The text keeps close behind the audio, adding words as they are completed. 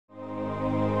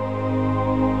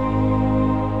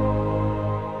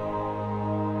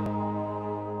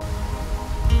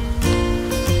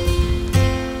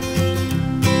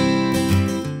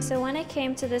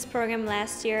into this program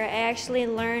last year, I actually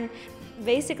learned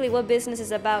basically what business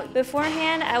is about.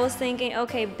 Beforehand, I was thinking,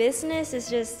 okay, business is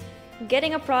just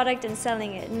getting a product and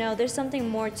selling it. No, there's something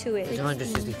more to it. It's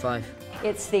 165.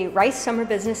 It's the Rice Summer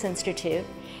Business Institute.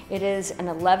 It is an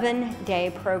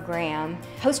 11-day program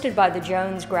hosted by the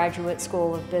Jones Graduate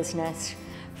School of Business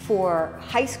for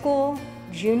high school,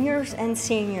 juniors, and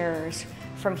seniors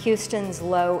from Houston's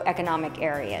low economic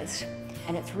areas.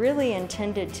 And it's really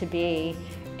intended to be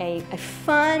a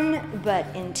fun but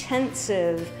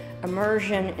intensive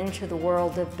immersion into the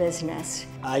world of business.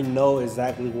 I know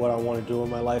exactly what I want to do in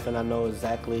my life, and I know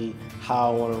exactly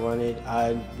how I want to run it.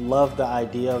 I love the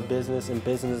idea of business, and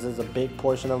business is a big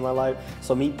portion of my life.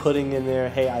 So me putting in there,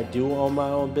 hey, I do own my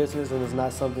own business, and it's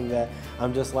not something that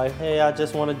I'm just like, hey, I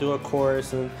just want to do a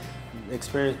course and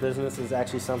experience business, is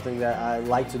actually something that I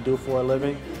like to do for a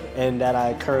living and that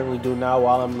I currently do now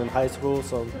while I'm in high school,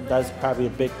 so that's probably a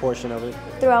big portion of it.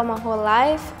 Throughout my whole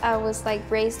life, I was like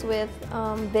raised with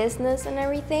business and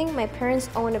everything. My parents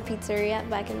owned a pizzeria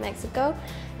back in Mexico,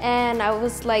 and I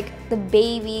was like the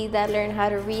baby that learned how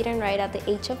to read and write at the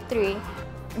age of 3.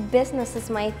 Business is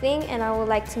my thing, and I would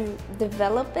like to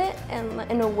develop it and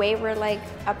in a way where like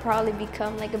I probably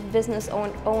become like a business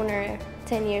owner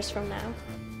 10 years from now.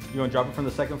 You want to drop it from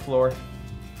the second floor,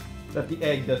 that the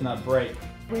egg does not break.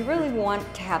 We really want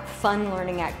to have fun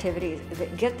learning activities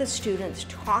that get the students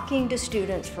talking to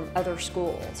students from other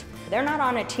schools. They're not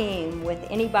on a team with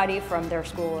anybody from their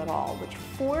school at all, which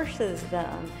forces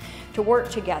them to work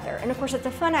together. And of course, it's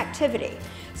a fun activity.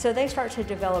 So they start to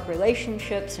develop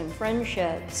relationships and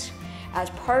friendships as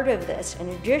part of this, in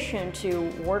addition to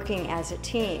working as a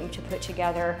team to put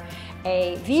together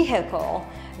a vehicle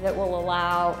that will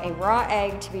allow a raw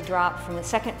egg to be dropped from the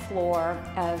second floor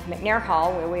of McNair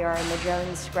Hall, where we are in the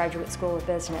Jones Graduate School of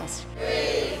Business. 3,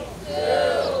 2,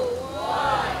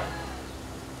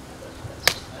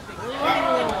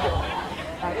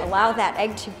 1. Allow that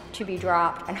egg to be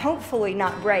dropped and hopefully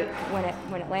not break when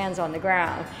it lands on the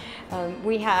ground.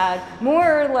 We had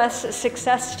more or less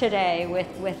success today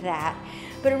with that,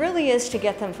 but it really is to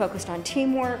get them focused on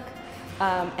teamwork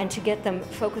and to get them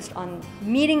focused on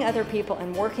meeting other people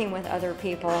and working with other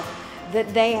people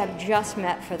that they have just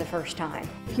met for the first time.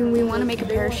 If we want to make a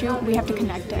parachute, we have to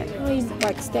connect it.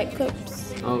 Like stack cups.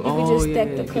 You could just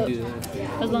stack the cup.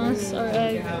 As long as our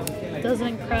egg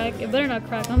doesn't crack, it better not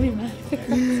crack, I'll be mad.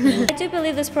 I do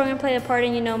believe this program played a part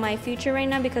in, my future right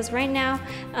now, because right now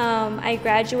I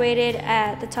graduated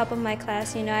at the top of my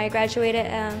class. I graduated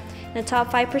in the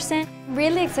top 5%.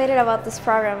 Really excited about this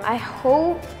program. I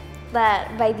hope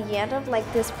that by the end of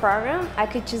this program, I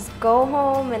could just go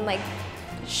home and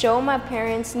show my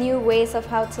parents new ways of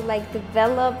how to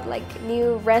develop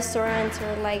new restaurants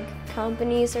or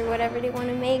companies or whatever they want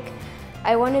to make.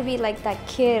 I want to be like that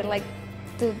kid,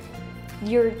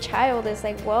 your child is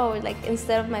whoa,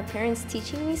 instead of my parents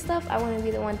teaching me stuff, I want to be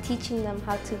the one teaching them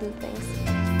how to do things.